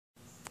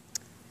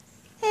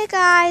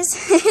guys,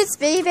 it's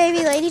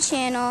Baby Lady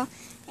Channel,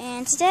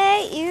 and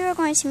today you are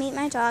going to meet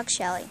my dog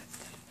Shelly.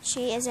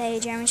 She is a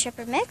German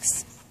Shepherd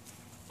mix,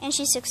 and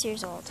she's 6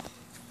 years old.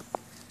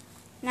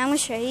 Now I'm going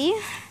to show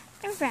you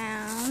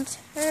around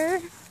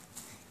her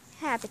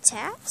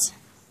habitat.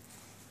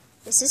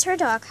 This is her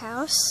dog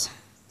house.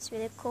 It's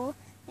really cool.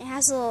 It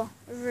has a little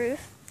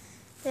roof.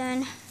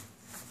 Then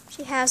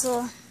she has a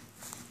little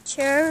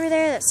chair over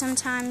there that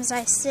sometimes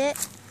I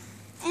sit,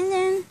 and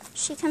then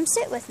she comes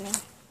sit with me.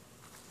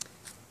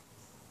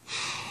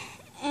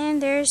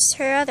 And there's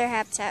her other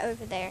habitat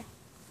over there.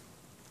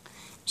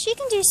 She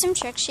can do some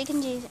tricks. She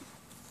can do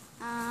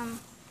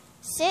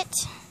sit,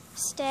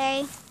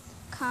 stay,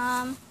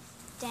 come,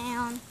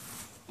 down,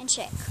 and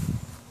shake.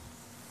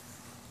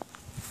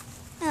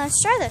 Now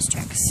let's try those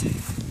tricks.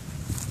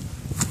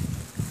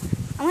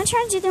 I'm going to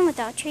try to do them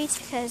without treats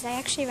because I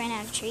actually ran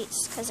out of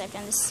treats because I've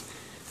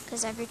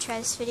retried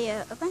this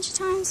video a bunch of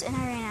times and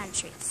I ran out of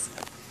treats.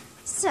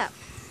 So,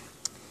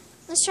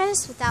 let's try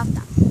this without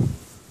them.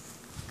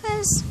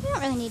 Because we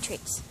don't really need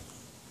treats.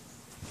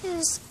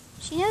 Because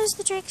she knows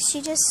the tricks, she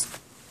just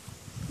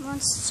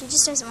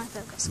doesn't want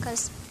to focus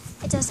because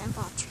it doesn't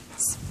involve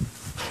treats.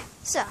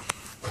 So,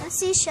 let's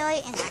see Shelly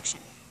in action.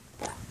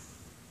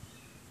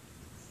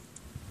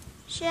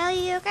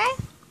 Shelly, you okay? I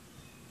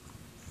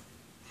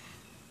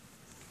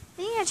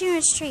think you got too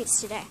much treats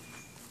today.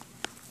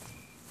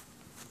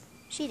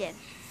 She did.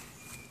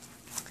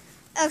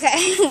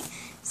 Okay,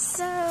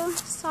 so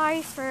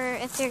sorry for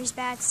if there's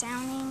bad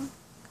sounding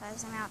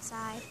because I'm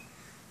outside,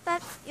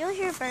 but you'll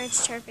hear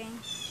birds chirping.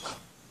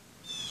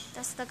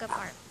 That's the good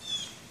part.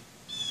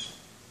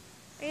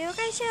 Are you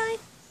okay, Shelly?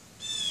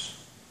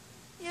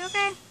 You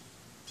okay? I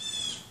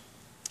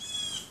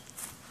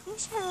think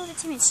she had a little bit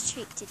too much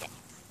treat today.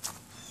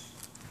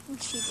 I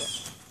think she did.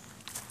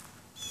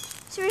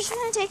 So we're just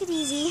going to take it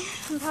easy.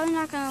 I'm probably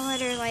not going to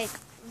let her, like,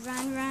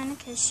 run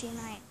because she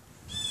might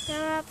throw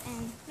up,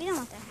 and we don't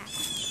want that to happen.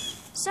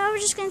 So we're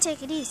just going to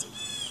take it easy.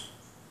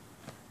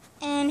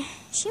 And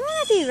she might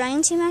not be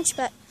running too much,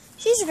 but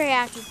she's a very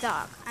active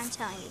dog. I'm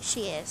telling you,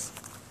 she is.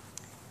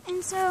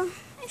 And so,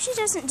 if she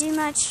doesn't do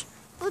much,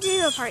 we'll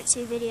do a part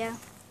 2 video.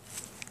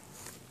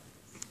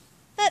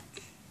 But,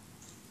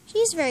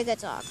 she's a very good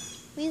dog.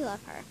 We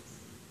love her.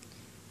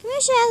 Come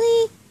here,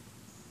 Shelly.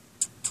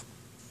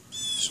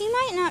 She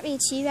might not be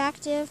too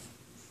active.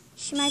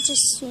 She might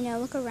just,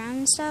 look around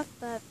and stuff,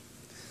 but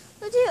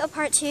we'll do a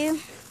part 2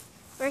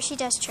 where she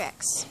does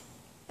tricks.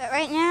 But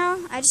right now,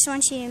 I just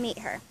want you to meet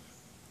her.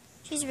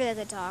 She's a really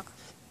good dog.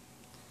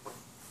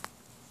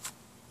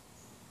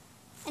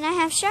 And I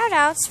have shout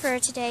outs for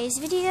today's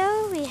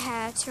video. We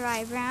have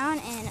Taraya Brown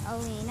and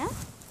Alina.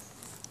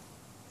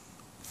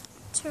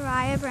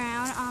 Taraya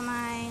Brown on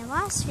my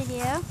last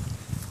video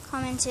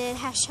commented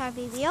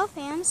 #BBL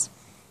fans,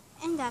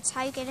 and that's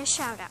how you get a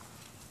shout out.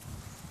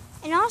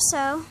 And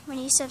also, when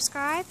you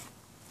subscribe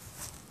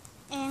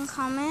and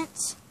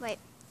comment, when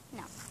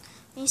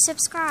you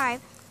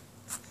subscribe,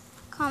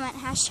 comment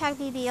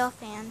 #BBL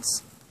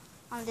fans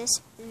on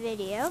this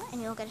video,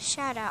 and you'll get a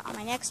shout out on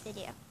my next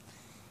video.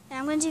 And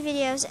I'm going to do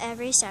videos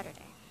every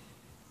Saturday.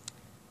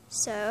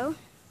 So,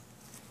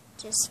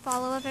 just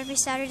follow up every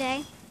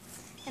Saturday.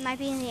 It might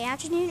be in the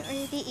afternoon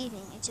or the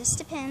evening. It just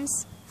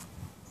depends.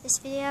 This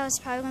video is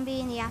probably going to be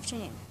in the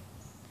afternoon.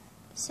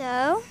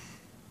 So,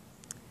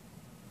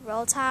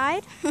 roll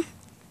Tide,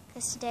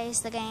 because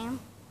today's the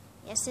game.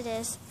 Yes, it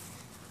is.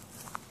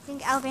 I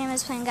think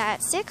Alabama's playing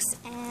at 6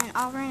 and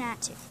Auburn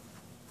at 2.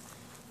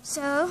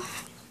 So,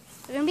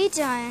 we're going to be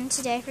done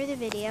today for the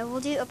video.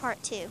 We'll do a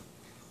part 2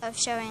 of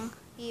showing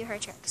you her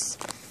tricks.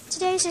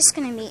 Today's just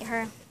going to meet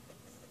her.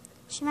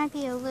 She might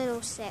be a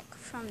little sick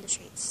from the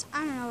treats. I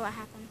don't know what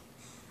happened.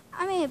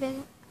 I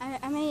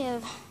may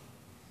have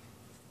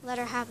let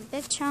her have a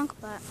big chunk,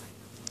 but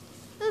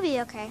it'll be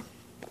okay.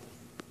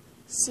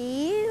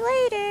 See you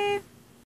later.